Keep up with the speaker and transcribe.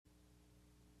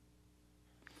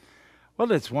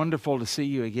Well, it's wonderful to see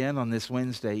you again on this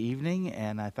Wednesday evening,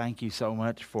 and I thank you so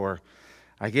much for,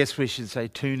 I guess we should say,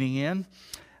 tuning in.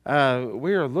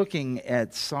 We are looking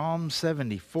at Psalm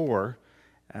 74,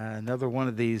 another one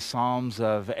of these Psalms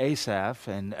of Asaph.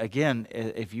 And again,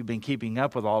 if you've been keeping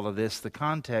up with all of this, the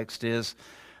context is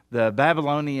the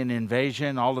Babylonian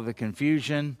invasion, all of the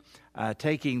confusion,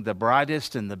 taking the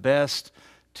brightest and the best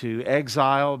to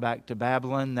exile back to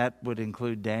Babylon. That would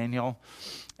include Daniel.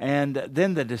 And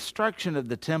then the destruction of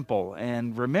the temple.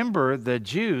 And remember, the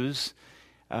Jews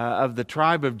of the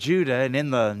tribe of Judah and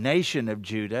in the nation of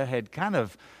Judah had kind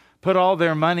of put all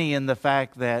their money in the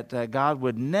fact that God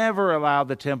would never allow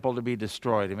the temple to be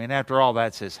destroyed. I mean, after all,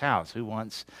 that's his house. Who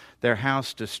wants their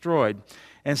house destroyed?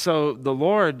 And so the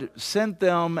Lord sent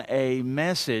them a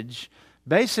message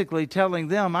basically telling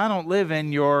them, I don't live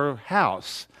in your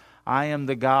house. I am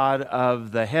the God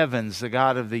of the heavens, the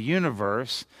God of the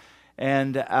universe.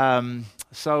 And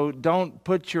so don't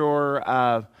put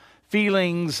your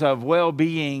feelings of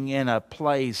well-being in a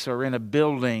place or in a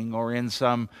building or in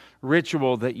some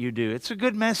ritual that you do. It's a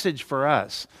good message for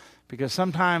us because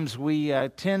sometimes we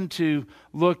tend to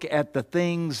look at the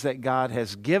things that God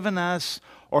has given us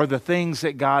or the things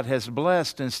that God has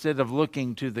blessed instead of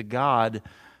looking to the God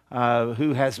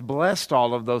who has blessed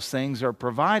all of those things or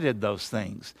provided those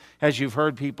things. As you've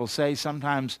heard people say,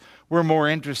 sometimes we're more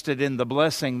interested in the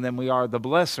blessing than we are the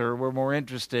blesser. We're more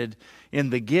interested in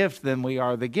the gift than we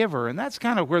are the giver. And that's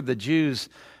kind of where the Jews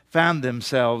found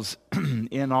themselves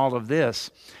in all of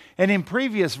this. And in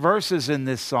previous verses in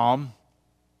this psalm,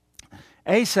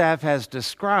 Asaph has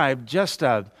described just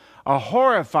a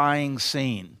horrifying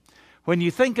scene. When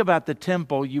you think about the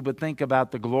temple, you would think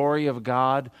about the glory of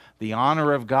God, the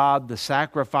honor of God, the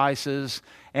sacrifices,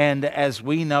 and as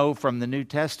we know from the New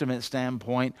Testament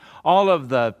standpoint, all of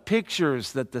the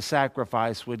pictures that the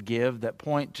sacrifice would give that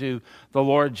point to the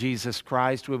Lord Jesus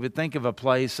Christ. We would think of a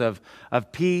place of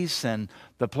peace and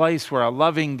the place where a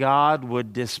loving God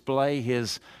would display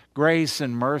His grace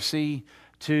and mercy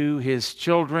to His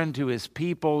children, to His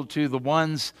people, to the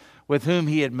ones with whom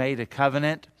He had made a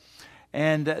covenant.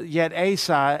 And yet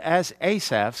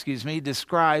Asaph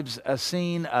describes a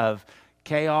scene of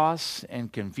chaos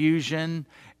and confusion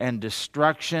and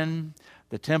destruction.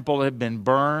 The temple had been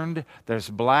burned. There's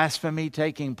blasphemy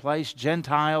taking place.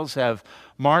 Gentiles have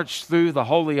marched through the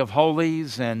Holy of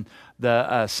Holies and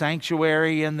the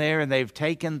sanctuary in there, and they've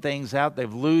taken things out.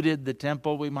 They've looted the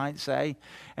temple, we might say.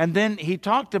 And then he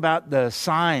talked about the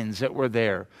signs that were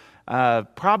there,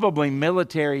 probably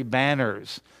military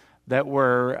banners that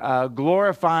were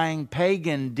glorifying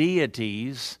pagan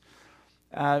deities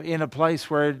in a place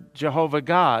where Jehovah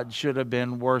God should have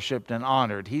been worshiped and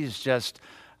honored. He's just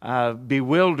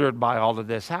bewildered by all of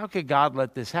this. How could God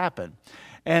let this happen?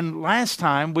 And last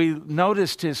time we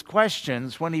noticed his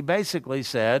questions when he basically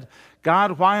said,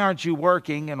 God, why aren't you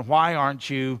working and why aren't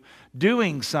you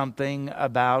doing something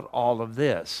about all of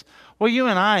this? Well, you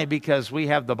and I, because we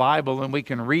have the Bible and we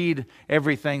can read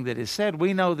everything that is said,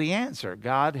 we know the answer.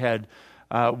 God had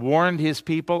warned his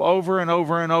people over and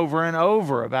over and over and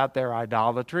over about their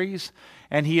idolatries,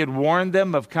 and he had warned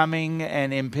them of coming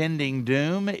and impending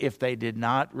doom if they did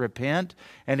not repent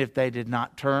and if they did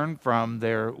not turn from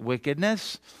their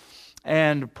wickedness.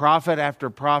 And prophet after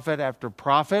prophet after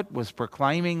prophet was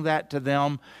proclaiming that to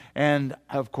them, and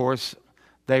of course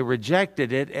they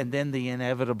rejected it, and then the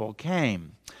inevitable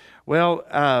came.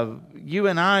 Well, you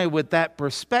and I, with that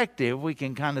perspective, we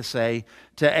can kind of say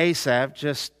to Asaph,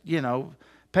 just,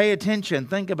 pay attention,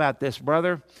 think about this,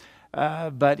 brother.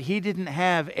 But he didn't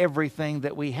have everything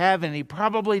that we have, and he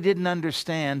probably didn't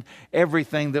understand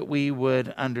everything that we would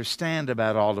understand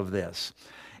about all of this.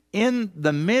 In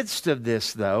the midst of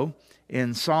this, though,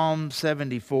 in Psalm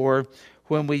 74,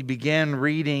 when we begin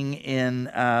reading in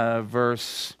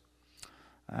verse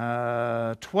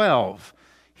 12,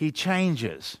 he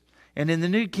changes. And in the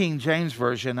New King James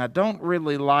Version, I don't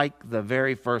really like the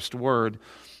very first word,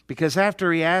 because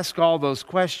after he asks all those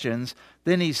questions,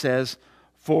 then he says,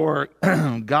 for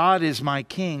God is my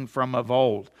king from of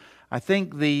old. I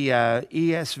think the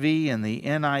ESV and the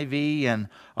NIV and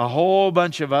a whole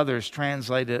bunch of others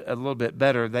translate it a little bit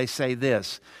better. They say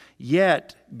this,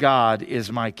 yet God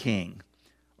is my king,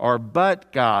 or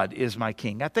but God is my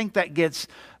king. I think that gets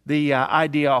the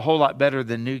idea a whole lot better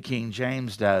than New King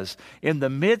James does. In the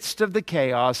midst of the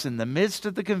chaos, in the midst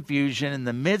of the confusion, in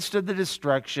the midst of the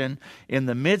destruction, in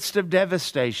the midst of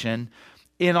devastation,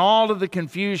 in all of the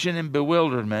confusion and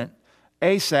bewilderment,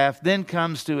 Asaph then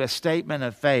comes to a statement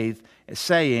of faith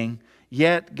saying,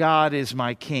 yet God is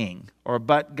my king, or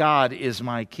but God is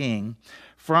my king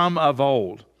from of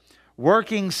old,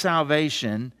 working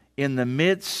salvation in the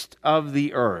midst of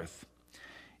the earth.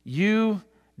 You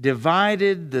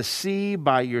divided the sea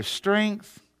by your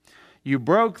strength. You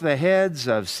broke the heads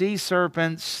of sea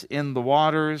serpents in the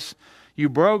waters. You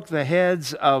broke the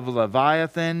heads of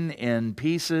Leviathan in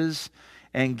pieces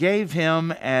and gave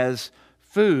him as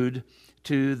food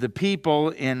to the people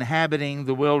inhabiting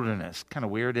the wilderness. Kind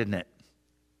of weird, isn't it?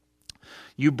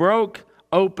 You broke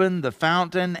open the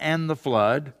fountain and the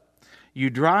flood. You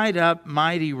dried up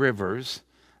mighty rivers.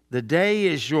 The day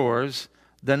is yours.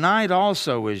 The night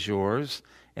also is yours.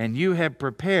 And you have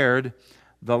prepared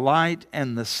the light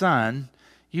and the sun.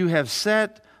 You have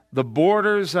set the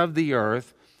borders of the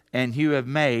earth, and you have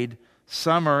made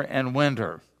summer and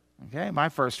winter. Okay, my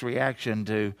first reaction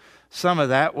to some of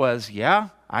that was, yeah,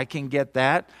 I can get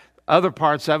that. Other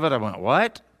parts of it, I went,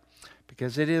 what?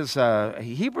 Because it is,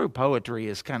 Hebrew poetry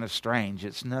is kind of strange.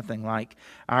 It's nothing like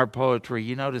our poetry.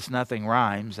 You notice nothing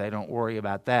rhymes. They don't worry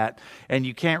about that. And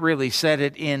you can't really set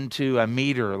it into a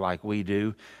meter like we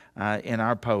do in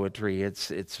our poetry.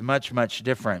 It's much, much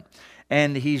different.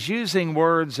 And he's using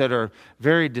words that are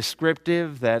very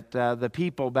descriptive that the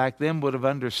people back then would have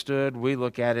understood. We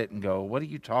look at it and go, what are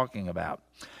you talking about?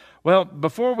 Well,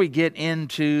 before we get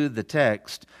into the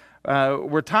text,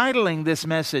 we're titling this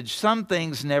message, Some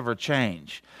Things Never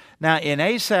Change. Now, in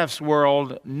Asaph's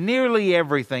world, nearly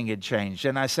everything had changed.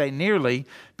 And I say nearly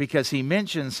because he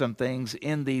mentions some things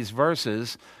in these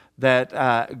verses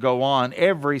that go on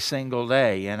every single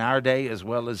day, in our day as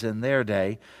well as in their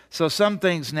day. So some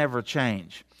things never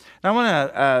change. Now, I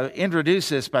want to introduce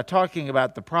this by talking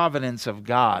about the providence of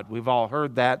God. We've all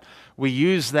heard that. We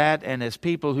use that, and as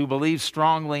people who believe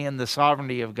strongly in the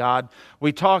sovereignty of God,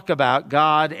 we talk about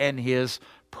God and His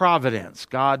providence,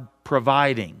 God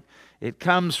providing. It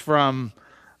comes from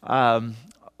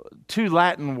two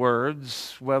Latin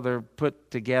words, well, they're put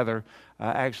together.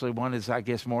 Actually, one is, I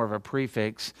guess, more of a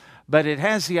prefix, but it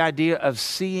has the idea of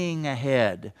seeing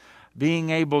ahead, being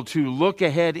able to look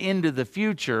ahead into the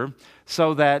future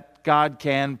so that God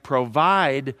can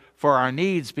provide for our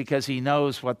needs because He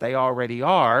knows what they already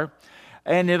are.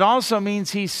 And it also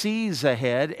means He sees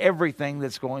ahead everything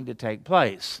that's going to take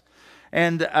place.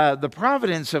 And the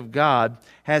providence of God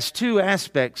has two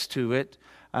aspects to it.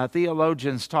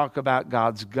 Theologians talk about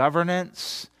God's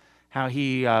governance, how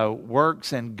He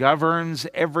works and governs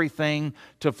everything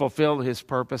to fulfill His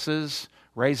purposes,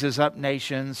 raises up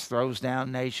nations, throws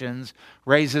down nations,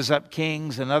 raises up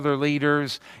kings and other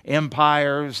leaders,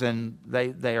 empires, and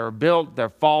they are built, they're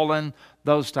fallen,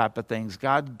 those type of things.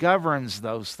 God governs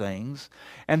those things.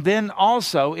 And then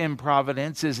also in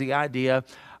providence is the idea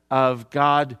of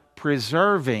God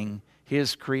preserving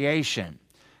His creation.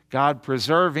 God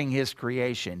preserving His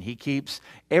creation. He keeps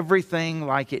everything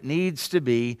like it needs to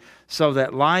be so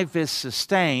that life is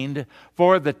sustained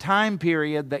for the time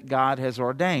period that God has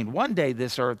ordained. One day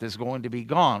this earth is going to be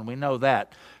gone. We know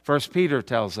that. 1 Peter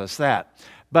tells us that.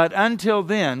 But until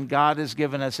then, God has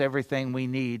given us everything we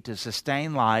need to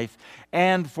sustain life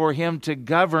and for Him to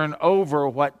govern over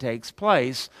what takes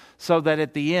place so that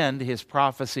at the end His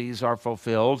prophecies are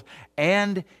fulfilled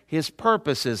and His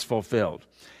purpose is fulfilled.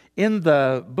 In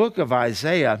the book of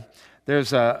Isaiah,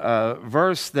 there's a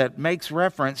verse that makes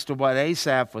reference to what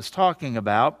Asaph was talking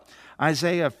about.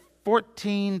 Isaiah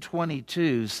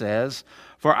 14:22 says,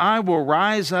 "For I will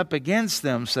rise up against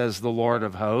them, says the Lord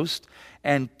of hosts,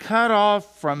 and cut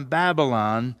off from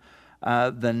Babylon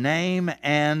the name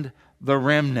and the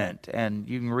remnant." And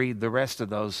you can read the rest of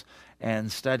those and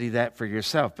study that for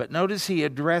yourself. But notice he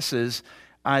addresses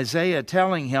Isaiah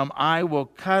telling him, I will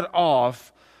cut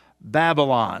off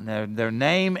Babylon, their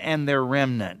name and their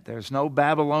remnant. There's no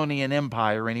Babylonian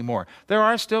Empire anymore. There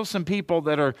are still some people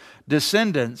that are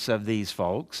descendants of these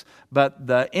folks, but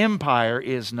the empire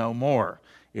is no more.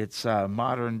 It's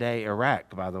modern day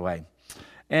Iraq, by the way.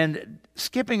 And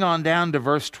skipping on down to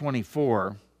verse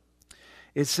 24,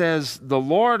 it says, "The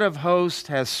Lord of hosts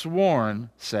has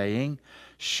sworn, saying,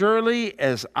 Surely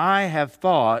as I have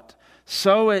thought,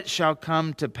 so it shall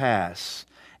come to pass.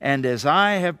 And as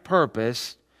I have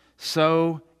purposed,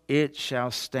 so it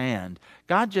shall stand."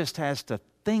 God just has to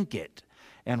think it.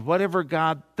 And whatever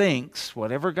God thinks,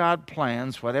 whatever God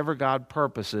plans, whatever God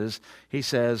purposes, He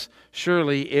says,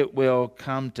 surely it will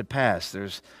come to pass.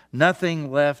 There's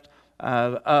nothing left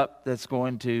up that's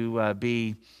going to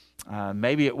be,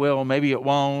 maybe it will, maybe it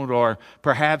won't, or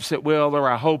perhaps it will, or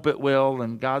I hope it will.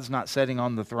 And God's not sitting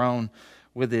on the throne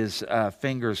with His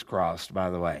fingers crossed,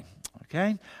 by the way.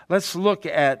 Okay, let's look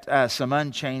at some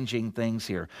unchanging things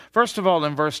here. First of all,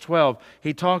 in verse 12,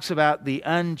 he talks about the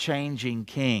unchanging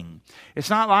king. It's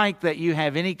not like that you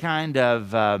have any kind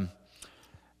of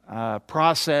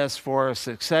process for a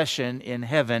succession in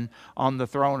heaven on the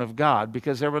throne of God,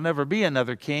 because there will never be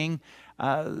another king.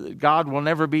 God will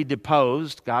never be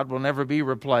deposed. God will never be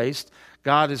replaced.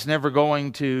 God is never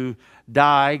going to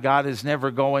die. God is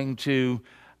never going to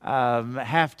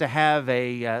have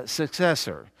a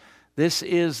successor. This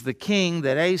is the king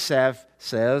that Asaph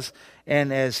says,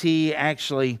 and as he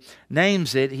actually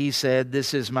names it, he said,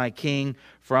 "This is my king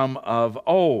from of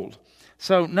old."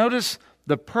 So notice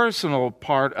the personal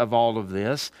part of all of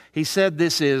this. He said,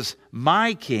 "This is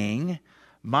my king,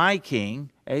 my king."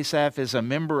 Asaph is a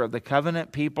member of the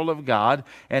covenant people of God,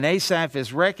 and Asaph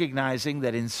is recognizing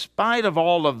that in spite of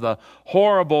all of the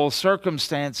horrible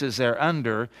circumstances they're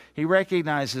under, he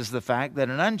recognizes the fact that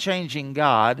an unchanging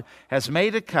God has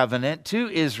made a covenant to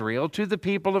Israel, to the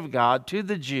people of God, to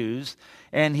the Jews,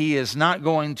 and he is not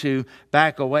going to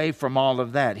back away from all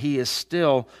of that. He is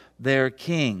still their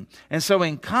king. And so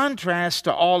in contrast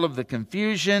to all of the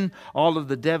confusion, all of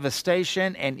the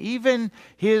devastation, and even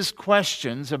his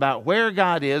questions about where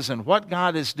God is and what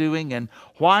God is doing and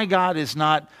why God is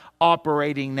not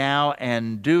operating now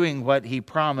and doing what he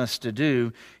promised to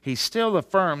do, he still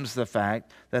affirms the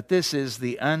fact that this is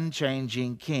the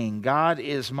unchanging king. God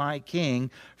is my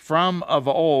king from of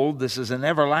old. This is an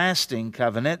everlasting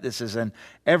covenant. This is an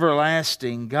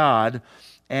everlasting God.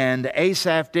 And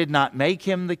Asaph did not make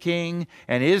him the king,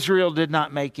 and Israel did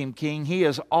not make him king. He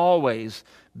has always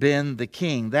been the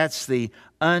king. That's the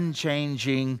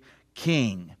unchanging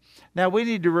king. Now, we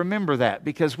need to remember that,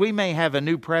 because we may have a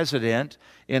new president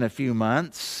in a few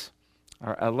months,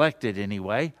 or elected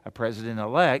anyway, a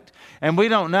president-elect, and we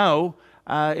don't know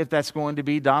if that's going to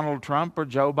be Donald Trump or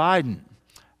Joe Biden.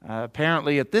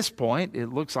 Apparently, at this point, it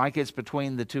looks like it's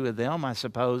between the two of them. I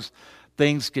suppose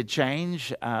things could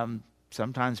change.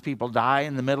 Sometimes people die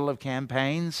in the middle of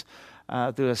campaigns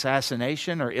through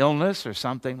assassination or illness or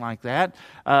something like that.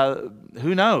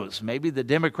 Who knows? Maybe the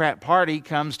Democrat Party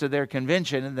comes to their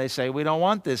convention and they say, "We don't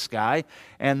want this guy,"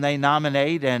 and they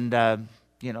nominate and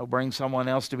bring someone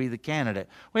else to be the candidate.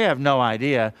 We have no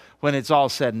idea when it's all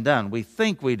said and done. We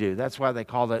think we do. That's why they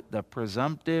call it the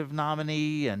presumptive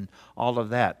nominee and all of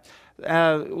that.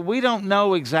 We don't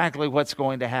know exactly what's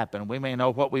going to happen. We may know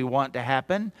what we want to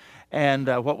happen and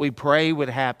what we pray would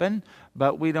happen,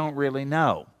 but we don't really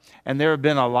know. And there have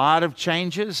been a lot of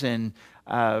changes in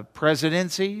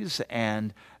presidencies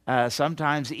and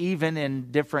sometimes even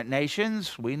in different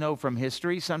nations. We know from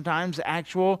history sometimes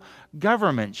actual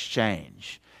governments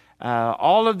change.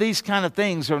 All of these kind of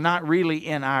things are not really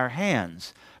in our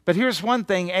hands. But here's one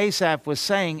thing Asaph was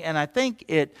saying, and I think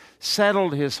it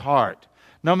settled his heart.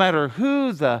 No matter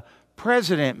who the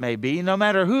president may be, no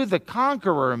matter who the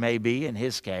conqueror may be in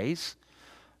his case,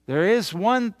 there is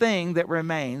one thing that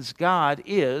remains. God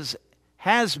is,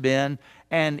 has been,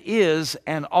 and is,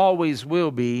 and always will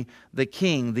be the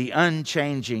king, the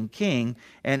unchanging king,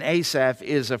 and Asaph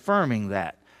is affirming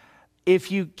that.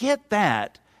 If you get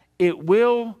that, it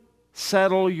will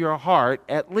settle your heart,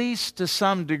 at least to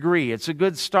some degree. It's a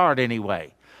good start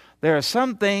anyway. There are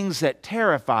some things that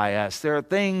terrify us. There are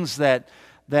things that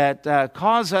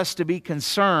cause us to be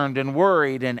concerned and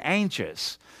worried and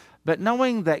anxious. But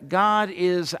knowing that God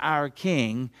is our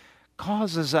king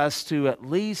causes us to at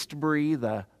least breathe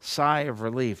a sigh of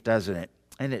relief, doesn't it?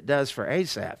 And it does for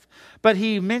Asaph. But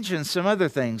he mentions some other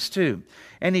things too.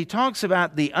 And he talks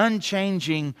about the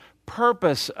unchanging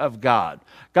purpose of God.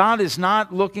 God is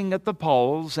not looking at the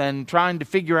polls and trying to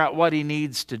figure out what he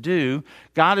needs to do.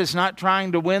 God is not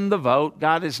trying to win the vote.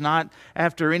 God is not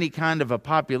after any kind of a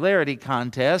popularity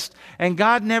contest. And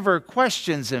God never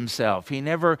questions himself. He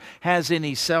never has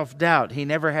any self-doubt. He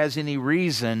never has any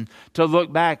reason to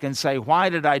look back and say, "Why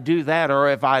did I do that?" or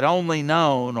 "If I'd only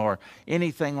known," or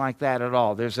anything like that at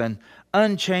all. There's an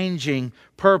unchanging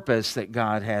purpose that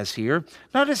God has here.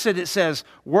 Notice that it says,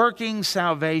 working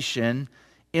salvation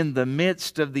in the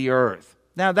midst of the earth.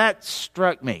 Now that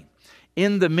struck me,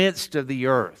 in the midst of the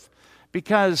earth,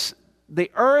 because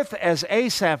the earth, as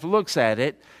Asaph looks at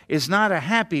it, is not a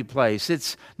happy place.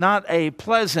 It's not a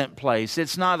pleasant place.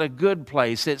 It's not a good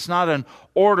place. It's not an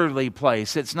orderly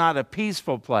place. It's not a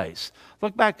peaceful place.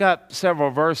 Look back up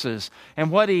several verses, and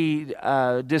what he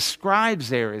describes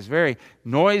there is very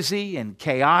noisy and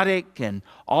chaotic and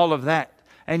all of that.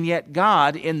 And yet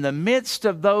God, in the midst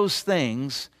of those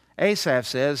things, Asaph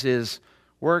says, is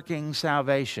working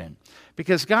salvation.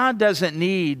 Because God doesn't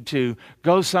need to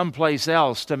go someplace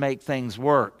else to make things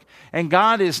work. And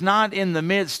God is not in the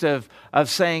midst of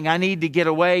saying, I need to get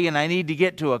away and I need to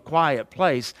get to a quiet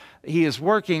place. He is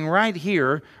working right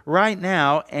here, right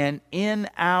now, and in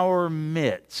our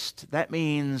midst. That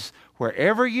means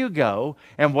wherever you go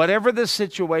and whatever the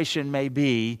situation may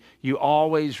be, you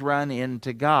always run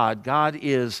into God. God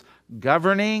is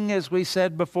governing, as we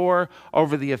said before,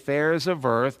 over the affairs of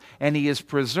earth, and He is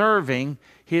preserving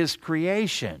His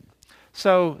creation.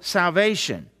 So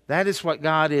salvation, that is what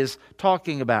God is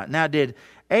talking about. Now, did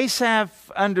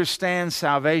Asaph understand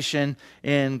salvation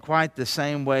in quite the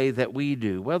same way that we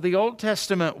do? Well, the Old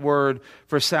Testament word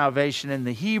for salvation in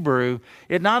the Hebrew,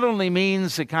 it not only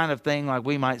means the kind of thing like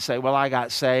we might say, well, I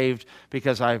got saved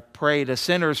because I prayed a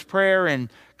sinner's prayer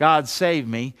and God saved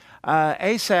me.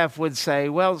 Asaph would say,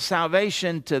 well,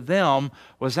 salvation to them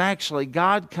was actually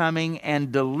God coming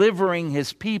and delivering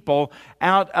His people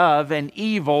out of an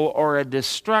evil or a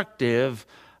destructive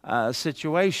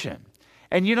situation.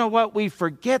 And you know what? We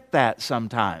forget that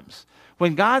sometimes.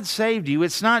 When God saved you,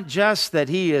 it's not just that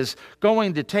He is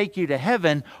going to take you to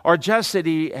heaven or just that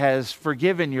He has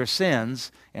forgiven your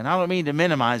sins. And I don't mean to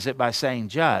minimize it by saying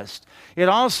just. It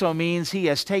also means He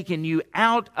has taken you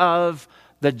out of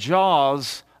the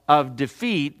jaws of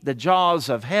defeat, the jaws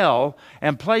of hell,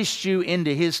 and placed you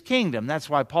into His kingdom. That's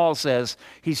why Paul says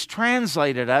He's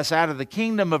translated us out of the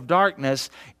kingdom of darkness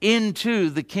into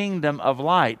the kingdom of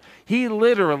light. He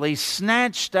literally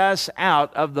snatched us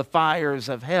out of the fires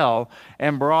of hell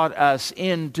and brought us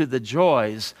into the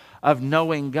joys of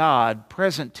knowing God,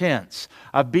 present tense,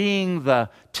 of being the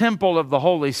temple of the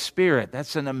Holy Spirit.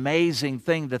 That's an amazing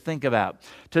thing to think about.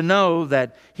 To know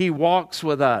that He walks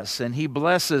with us and He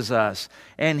blesses us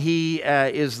and He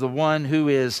is the one who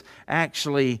is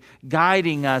actually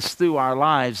guiding us through our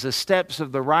lives. The steps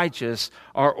of the righteous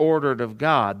are ordered of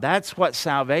God. That's what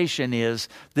salvation is,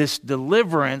 this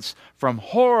deliverance from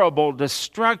horrible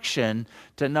destruction,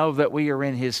 to know that we are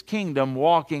in His kingdom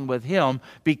walking with Him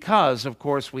because, of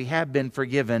course, we have been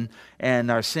forgiven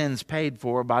and our sins paid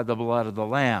for by the blood of the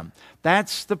Lamb.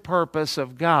 That's the purpose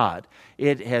of God.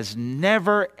 It has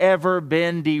never, ever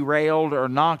been derailed or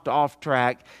knocked off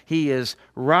track. He is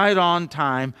right on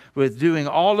time with doing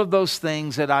all of those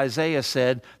things that Isaiah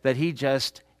said that He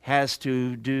just has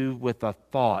to do with a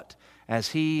thought. As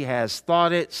He has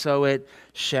thought it, so it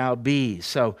shall be.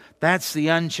 So that's the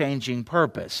unchanging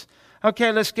purpose.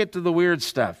 Okay, let's get to the weird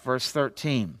stuff. Verse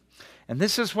 13. And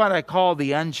this is what I call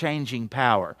the unchanging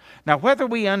power. Now, whether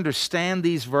we understand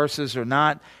these verses or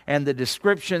not, and the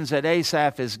descriptions that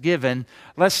Asaph is given,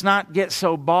 let's not get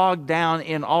so bogged down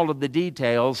in all of the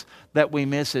details that we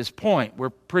miss his point. We're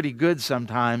pretty good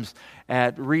sometimes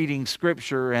at reading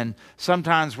Scripture, and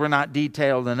sometimes we're not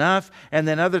detailed enough, and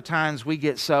then other times we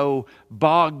get so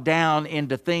bogged down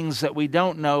into things that we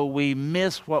don't know, we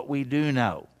miss what we do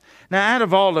know. Now, out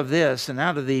of all of this and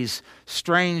out of these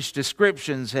strange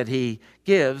descriptions that he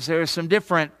gives, there are some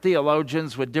different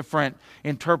theologians with different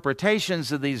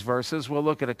interpretations of these verses. We'll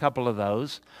look at a couple of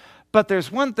those. But there's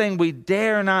one thing we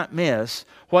dare not miss.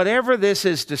 Whatever this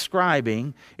is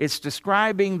describing, it's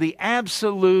describing the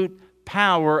absolute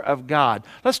power of God.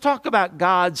 Let's talk about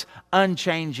God's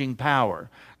unchanging power.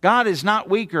 God is not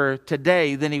weaker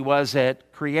today than He was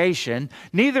at creation.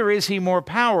 Neither is He more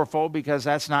powerful, because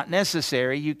that's not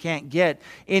necessary. You can't get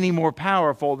any more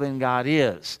powerful than God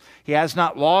is. He has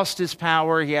not lost His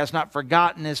power. He has not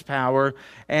forgotten His power,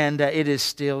 and it is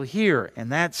still here.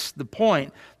 And that's the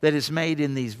point that is made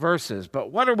in these verses.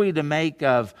 But what are we to make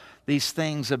of these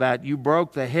things about you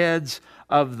broke the heads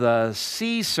of the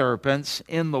sea serpents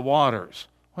in the waters?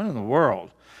 What in the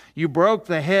world? You broke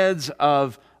the heads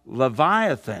of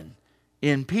Leviathan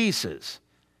in pieces.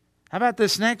 How about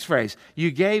this next phrase?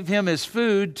 You gave him as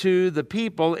food to the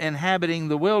people inhabiting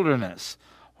the wilderness.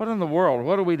 What in the world?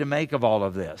 What are we to make of all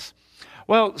of this?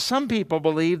 Well, some people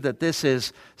believe that this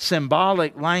is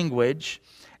symbolic language,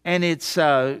 and it's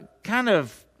they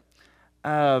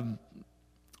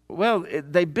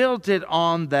built it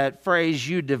on that phrase,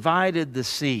 you divided the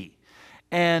sea.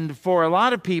 And for a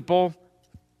lot of people,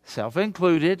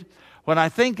 self-included, when I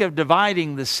think of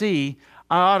dividing the sea,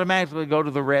 I automatically go to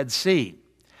the Red Sea.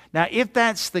 Now, if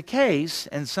that's the case,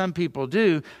 and some people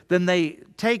do, then they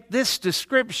take this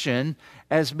description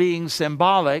as being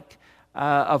symbolic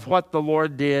of what the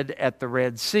Lord did at the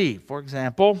Red Sea. For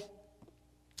example,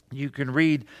 you can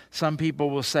read, some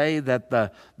people will say that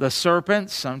the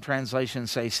serpents, some translations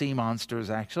say sea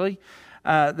monsters actually,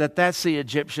 that's the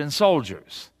Egyptian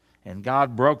soldiers. And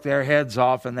God broke their heads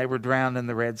off and they were drowned in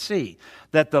the Red Sea.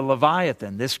 That the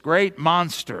Leviathan, this great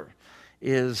monster,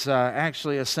 is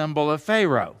actually a symbol of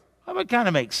Pharaoh. Well, it kind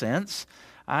of makes sense.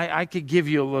 I could give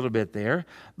you a little bit there.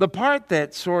 The part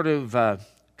that sort of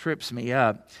trips me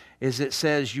up is it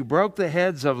says, you broke the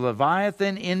heads of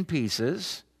Leviathan in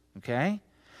pieces, okay?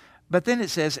 But then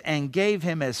it says, and gave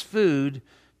him as food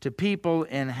to people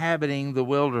inhabiting the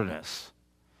wilderness.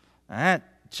 Now,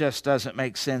 that just doesn't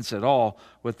make sense at all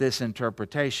with this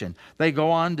interpretation. They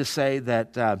go on to say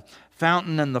that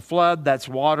fountain in the flood, that's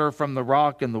water from the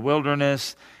rock in the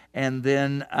wilderness, and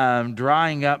then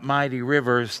drying up mighty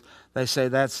rivers, they say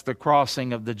that's the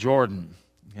crossing of the Jordan,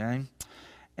 okay?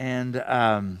 And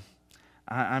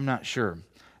I'm not sure.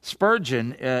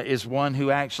 Spurgeon is one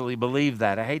who actually believed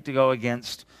that. I hate to go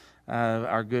against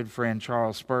our good friend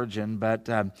Charles Spurgeon, but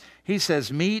he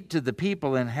says, meat to the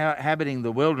people inhabiting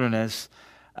the wilderness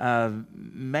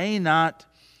may not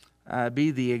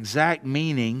be the exact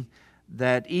meaning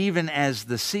that even as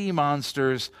the sea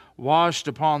monsters washed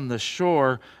upon the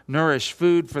shore nourish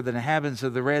food for the inhabitants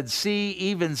of the Red Sea,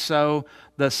 even so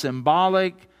the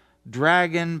symbolic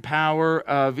dragon power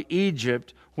of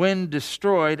Egypt, when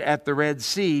destroyed at the Red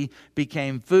Sea,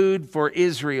 became food for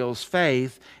Israel's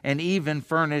faith and even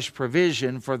furnished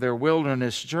provision for their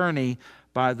wilderness journey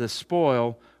by the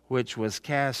spoil which was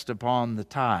cast upon the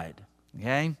tide.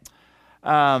 Okay?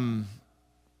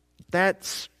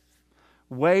 That's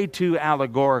way too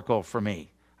allegorical for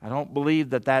me. I don't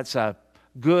believe that that's a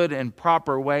good and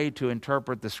proper way to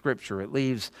interpret the Scripture. It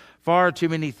leaves far too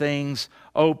many things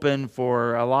open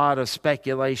for a lot of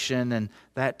speculation and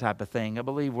that type of thing. I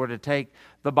believe we're to take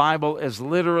the Bible as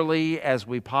literally as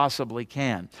we possibly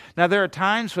can. Now, there are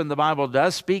times when the Bible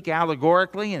does speak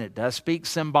allegorically and it does speak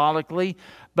symbolically,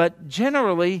 but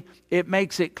generally it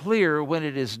makes it clear when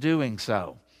it is doing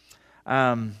so.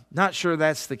 Not sure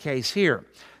that's the case here.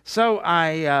 So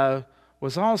I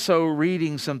was also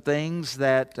reading some things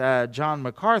that John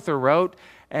MacArthur wrote,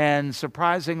 and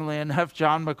surprisingly enough,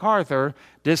 John MacArthur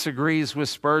disagrees with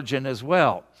Spurgeon as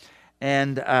well.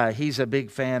 And he's a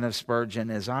big fan of Spurgeon,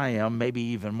 as I am, maybe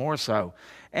even more so.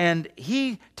 And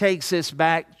he takes this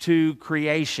back to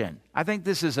creation. I think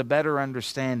this is a better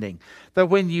understanding. That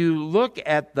when you look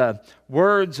at the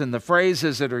words and the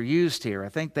phrases that are used here, I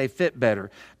think they fit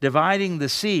better. Dividing the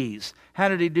seas. How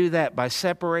did he do that? By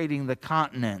separating the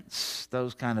continents,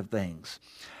 those kind of things.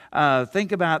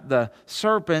 Think about the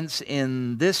serpents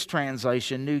in this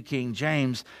translation, New King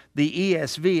James. The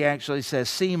ESV actually says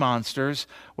sea monsters.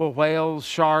 Well, whales,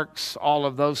 sharks, all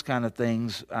of those kind of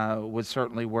things would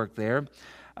certainly work there.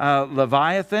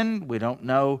 Leviathan, we don't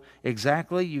know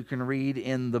exactly. You can read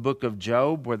in the book of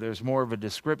Job where there's more of a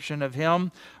description of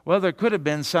him. Well, there could have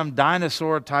been some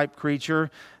dinosaur-type creature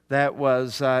that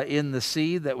was in the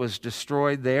sea that was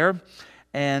destroyed there.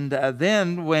 And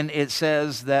then when it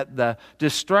says that the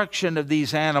destruction of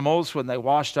these animals, when they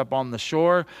washed up on the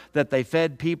shore, that they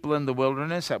fed people in the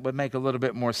wilderness, that would make a little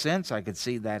bit more sense. I could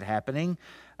see that happening.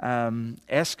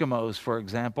 Eskimos, for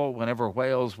example, whenever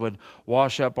whales would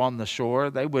wash up on the shore,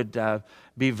 they would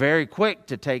be very quick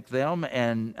to take them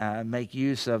and make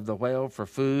use of the whale for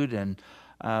food and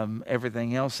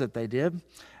everything else that they did.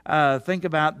 Think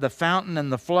about the fountain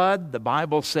and the flood. The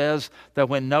Bible says that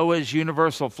when Noah's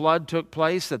universal flood took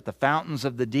place, that the fountains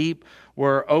of the deep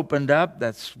were opened up.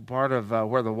 That's part of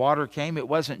where the water came. It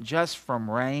wasn't just from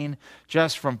rain,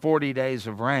 just from 40 days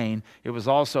of rain. It was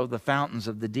also the fountains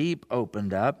of the deep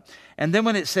opened up. And then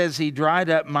when it says he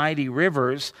dried up mighty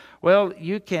rivers, well,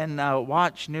 you can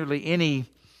watch nearly any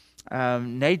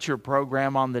nature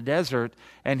program on the desert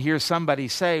and hear somebody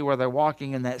say where they're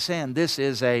walking in that sand, this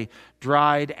is a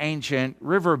dried ancient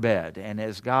riverbed. And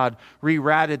as God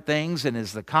rerouted things and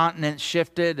as the continents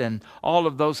shifted and all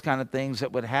of those kind of things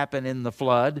that would happen in the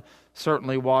flood,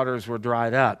 certainly waters were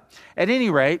dried up. At any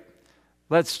rate,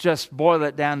 let's just boil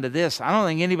it down to this. I don't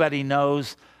think anybody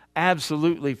knows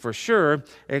absolutely for sure,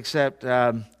 except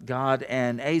God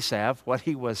and Asaph, what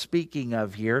he was speaking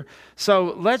of here.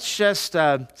 So let's just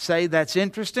say that's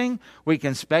interesting. We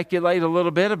can speculate a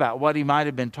little bit about what he might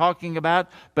have been talking about,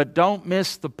 but don't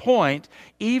miss the point.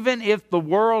 Even if the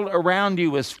world around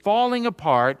you is falling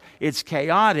apart, it's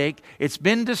chaotic, it's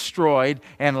been destroyed,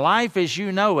 and life as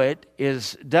you know it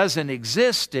doesn't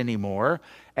exist anymore.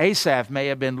 Asaph may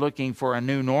have been looking for a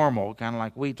new normal, kind of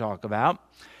like we talk about.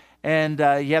 And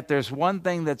yet there's one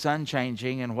thing that's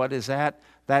unchanging, and what is that?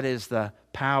 That is the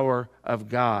power of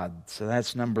God. So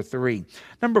that's number 3.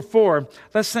 Number 4,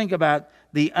 let's think about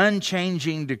the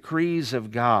unchanging decrees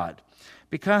of God.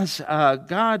 Because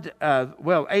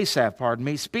Asaph,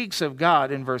 speaks of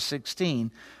God in verse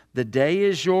 16. The day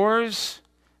is yours.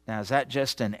 Now, is that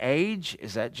just an age?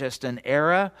 Is that just an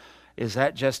era? Is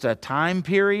that just a time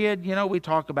period? You know, we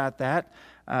talk about that.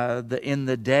 In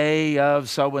the day of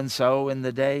so-and-so, in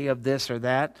the day of this or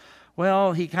that.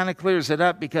 Well, he kind of clears it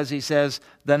up because he says,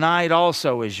 the night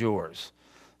also is yours.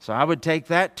 So I would take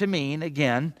that to mean,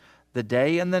 again, the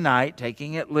day and the night,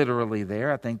 taking it literally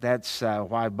there. I think that's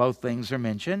why both things are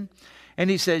mentioned. And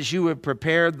he says, you have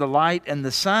prepared the light and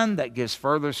the sun. That gives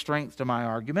further strength to my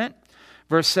argument.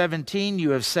 Verse 17,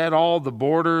 you have set all the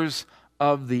borders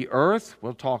of the earth.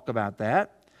 We'll talk about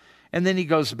that. And then he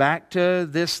goes back to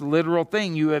this literal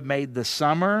thing. You have made the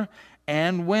summer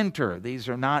and winter. These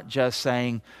are not just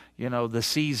saying, the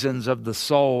seasons of the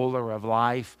soul or of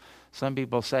life. Some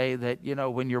people say that,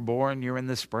 when you're born, you're in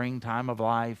the springtime of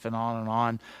life and on and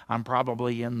on. I'm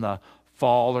probably in the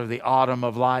fall or the autumn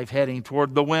of life, heading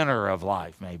toward the winter of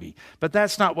life, maybe. But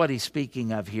that's not what he's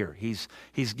speaking of here. He's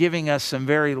giving us some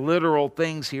very literal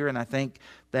things here, and I think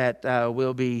that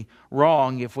will be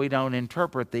wrong if we don't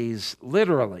interpret these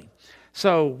literally.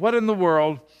 So what in the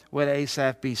world would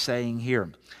Asaph be saying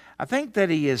here? I think that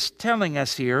he is telling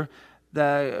us here,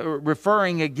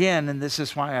 referring again, and this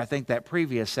is why I think that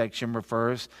previous section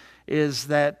refers, is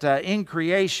that in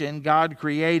creation, God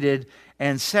created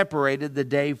and separated the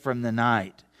day from the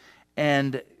night.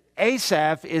 And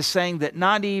Asaph is saying that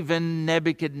not even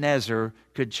Nebuchadnezzar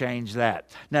could change that.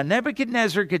 Now,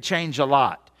 Nebuchadnezzar could change a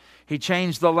lot. He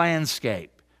changed the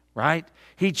landscape, right?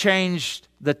 He changed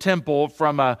the temple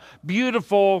from a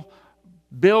beautiful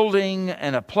building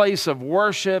and a place of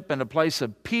worship and a place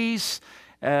of peace,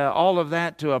 all of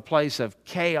that, to a place of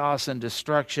chaos and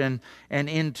destruction and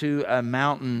into a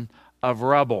mountain of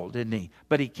rubble, didn't he?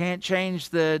 But he can't change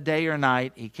the day or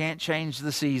night. He can't change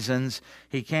the seasons.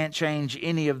 He can't change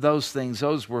any of those things.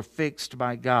 Those were fixed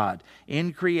by God.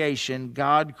 In creation,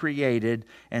 God created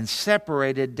and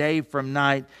separated day from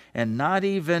night, and not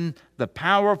even the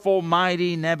powerful,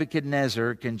 mighty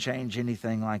Nebuchadnezzar can change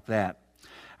anything like that.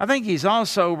 I think he's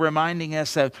also reminding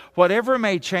us that whatever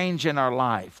may change in our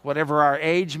life, whatever our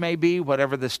age may be,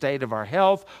 whatever the state of our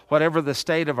health, whatever the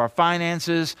state of our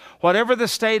finances, whatever the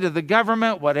state of the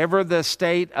government, whatever the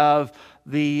state of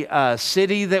the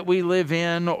city that we live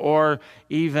in, or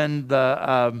even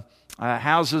the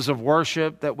houses of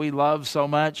worship that we love so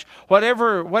much,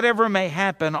 whatever may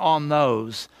happen on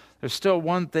those, there's still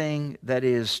one thing that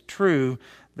is true,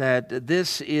 that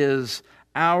this is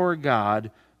our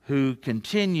God, who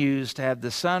continues to have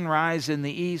the sun rise in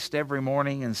the east every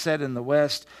morning and set in the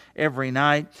west every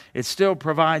night. It still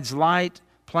provides light.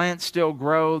 Plants still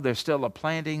grow. There's still a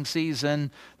planting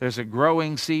season. There's a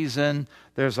growing season.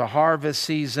 There's a harvest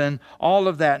season. All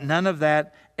of that, none of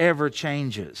that ever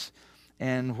changes.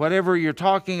 And whatever you're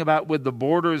talking about with the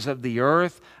borders of the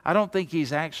earth, I don't think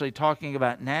he's actually talking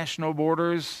about national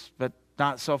borders, but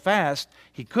not so fast.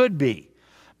 He could be.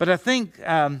 But I think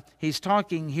he's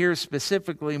talking here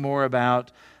specifically more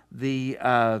about the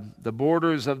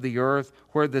borders of the earth,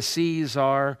 where the seas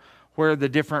are, where the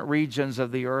different regions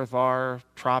of the earth are,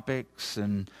 tropics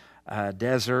and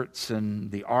deserts and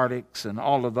the Arctics and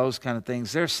all of those kind of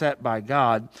things. They're set by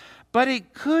God. But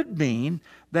it could mean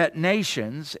that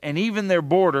nations and even their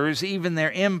borders, even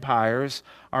their empires,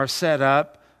 are set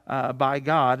up by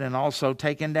God and also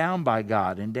taken down by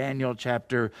God. In Daniel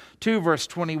chapter 2, verse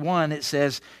 21, it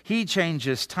says, He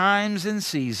changes times and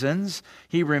seasons.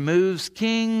 He removes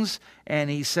kings and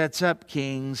He sets up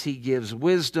kings. He gives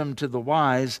wisdom to the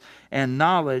wise and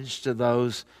knowledge to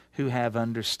those who have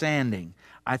understanding.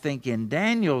 I think in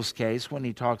Daniel's case, when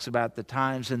he talks about the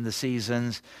times and the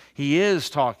seasons, he is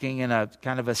talking in a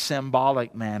kind of a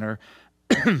symbolic manner.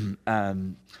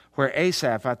 Where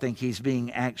Asaph, I think he's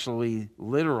being actually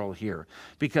literal here.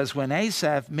 Because when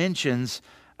Asaph mentions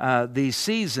these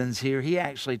seasons here, he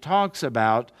actually talks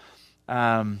about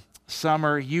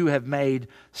summer. You have made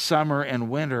summer and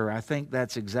winter. I think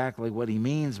that's exactly what he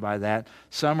means by that.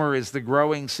 Summer is the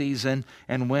growing season,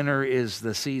 and winter is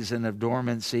the season of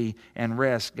dormancy and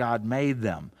rest. God made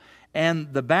them.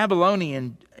 And the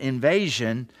Babylonian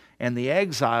invasion and the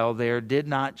exile there did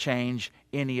not change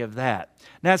any of that.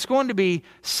 Now, it's going to be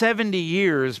 70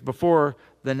 years before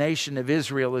the nation of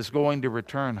Israel is going to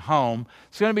return home.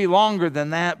 It's going to be longer than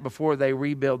that before they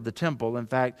rebuild the temple. In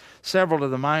fact, several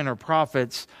of the minor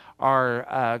prophets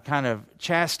are kind of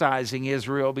chastising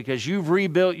Israel because you've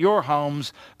rebuilt your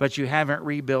homes, but you haven't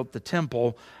rebuilt the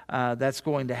temple. That's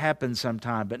going to happen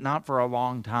sometime, but not for a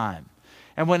long time.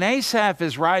 And when Asaph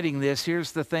is writing this,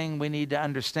 here's the thing we need to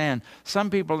understand. Some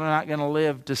people are not going to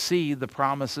live to see the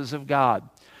promises of God.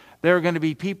 There are going to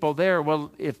be people there.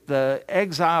 Well, if the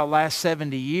exile lasts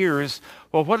 70 years,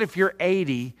 well, what if you're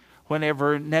 80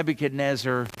 whenever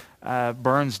Nebuchadnezzar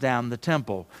burns down the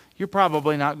temple? You're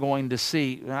probably not going to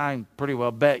see, I pretty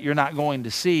well bet you're not going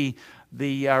to see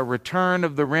the return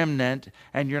of the remnant,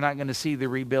 and you're not going to see the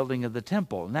rebuilding of the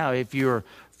temple. Now, if you're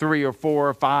 3 or 4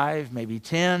 or 5, maybe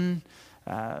 10,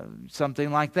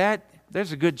 something like that,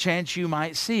 there's a good chance you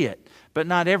might see it, but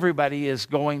not everybody is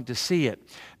going to see it.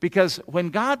 Because when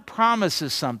God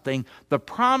promises something, the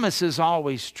promise is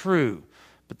always true,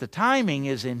 but the timing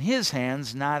is in His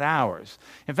hands, not ours.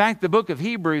 In fact, the book of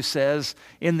Hebrews says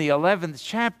in the 11th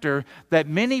chapter that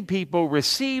many people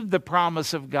received the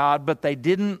promise of God, but they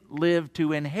didn't live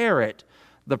to inherit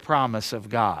the promise of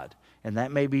God. And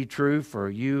that may be true for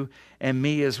you and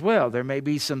me as well. There may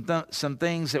be some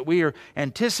things that we are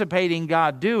anticipating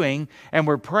God doing, and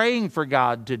we're praying for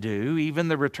God to do, even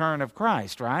the return of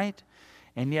Christ, right?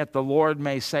 And yet the Lord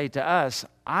may say to us,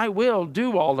 I will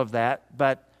do all of that,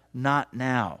 but not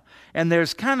now. And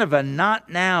there's kind of a not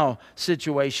now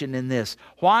situation in this.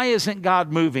 Why isn't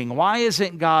God moving? Why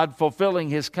isn't God fulfilling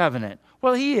His covenant?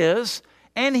 Well, He is,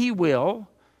 and He will,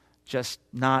 just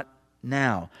not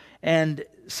now. And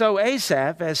so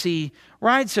Asaph, as he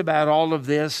writes about all of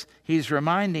this, he's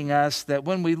reminding us that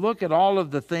when we look at all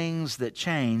of the things that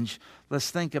change,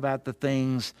 let's think about the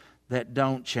things that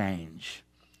don't change.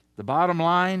 The bottom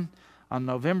line, on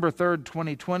November 3rd,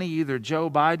 2020, either Joe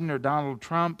Biden or Donald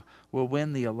Trump will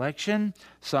win the election.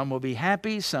 Some will be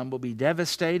happy, some will be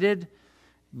devastated.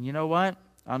 And you know what?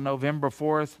 On November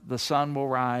 4th, the sun will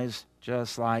rise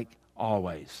just like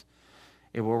always.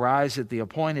 It will rise at the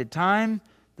appointed time.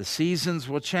 The seasons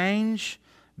will change.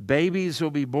 Babies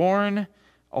will be born.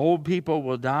 Old people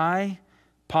will die.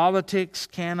 Politics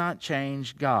cannot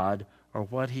change God or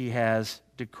what He has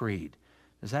decreed.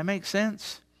 Does that make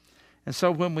sense? And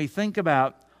so when we think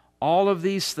about all of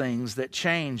these things that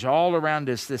change all around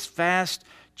us, this fast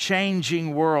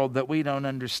changing world that we don't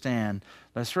understand,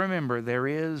 let's remember there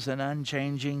is an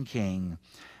unchanging King,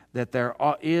 that there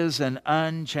is an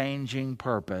unchanging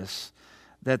purpose,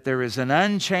 that there is an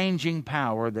unchanging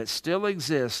power that still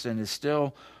exists and is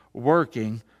still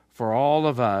working for all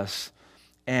of us,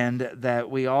 and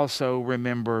that we also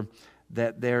remember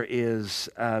that there is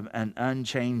an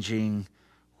unchanging,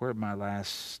 where'd my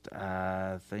last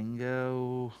thing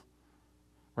go?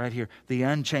 Right here. The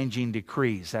unchanging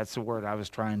decrees. That's the word I was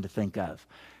trying to think of.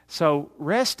 So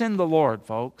rest in the Lord,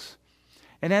 folks.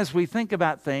 And as we think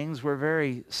about things, we're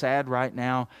very sad right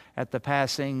now at the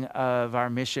passing of our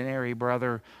missionary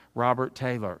brother, Robert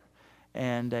Taylor.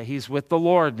 And he's with the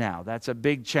Lord now. That's a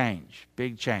big change,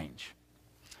 big change.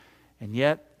 And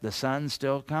yet the sun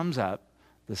still comes up,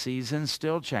 the seasons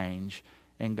still change,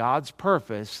 and God's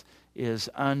purpose is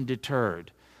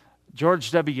undeterred. George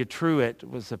W. Truett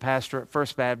was the pastor at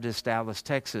First Baptist Dallas,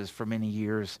 Texas for many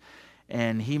years,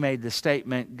 and he made the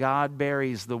statement, God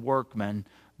buries the workman,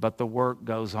 but the work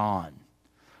goes on.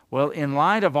 Well, in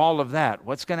light of all of that,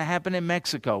 what's going to happen in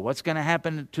Mexico? What's going to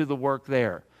happen to the work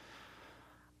there?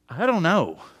 I don't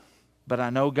know, but I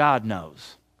know God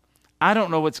knows. I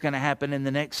don't know what's going to happen in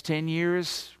the next 10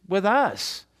 years with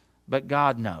us, but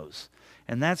God knows.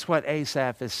 And that's what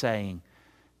Asaph is saying.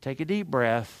 Take a deep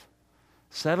breath,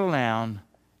 settle down,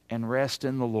 and rest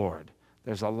in the Lord.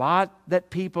 There's a lot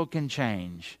that people can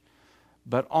change,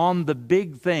 but on the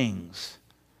big things,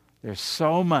 there's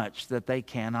so much that they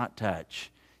cannot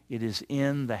touch. It is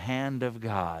in the hand of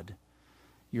God.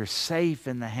 You're safe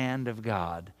in the hand of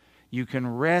God. You can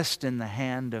rest in the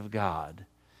hand of God.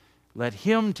 Let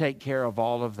Him take care of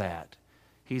all of that.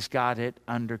 He's got it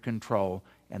under control,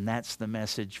 and that's the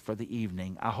message for the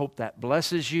evening. I hope that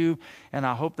blesses you, and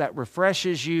I hope that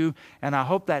refreshes you, and I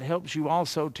hope that helps you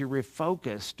also to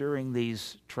refocus during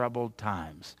these troubled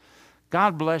times.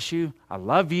 God bless you. I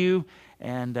love you.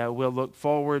 And we'll look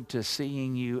forward to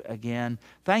seeing you again.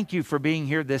 Thank you for being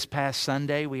here this past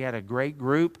Sunday. We had a great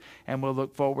group, and we'll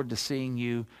look forward to seeing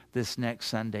you this next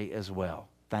Sunday as well.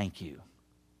 Thank you.